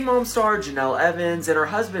Mom star Janelle Evans and her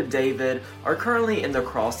husband David are currently in the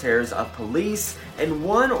crosshairs of police, and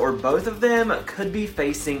one or both of them could be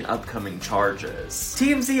facing upcoming charges.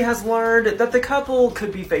 TMZ has learned that the couple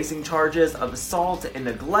could be facing charges of assault and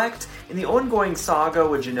neglect in the ongoing saga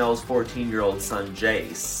with Janelle's 14-year-old son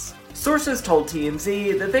Jace. Sources told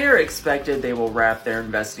TMZ that they are expected they will wrap their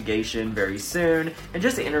investigation very soon and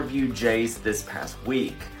just interviewed Jace this past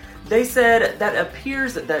week. They said that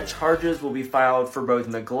appears that charges will be filed for both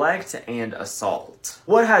neglect and assault.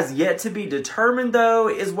 What has yet to be determined, though,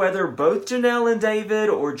 is whether both Janelle and David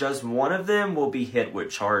or just one of them will be hit with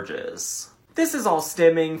charges. This is all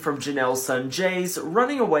stemming from Janelle's son Jace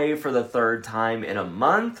running away for the third time in a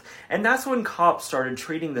month, and that's when cops started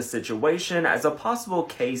treating the situation as a possible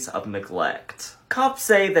case of neglect. Cops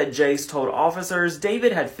say that Jace told officers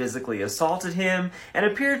David had physically assaulted him and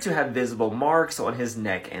appeared to have visible marks on his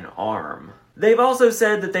neck and arm. They've also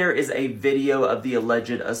said that there is a video of the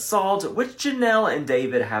alleged assault, which Janelle and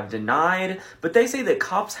David have denied, but they say that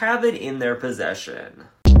cops have it in their possession.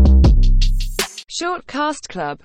 Short Cast Club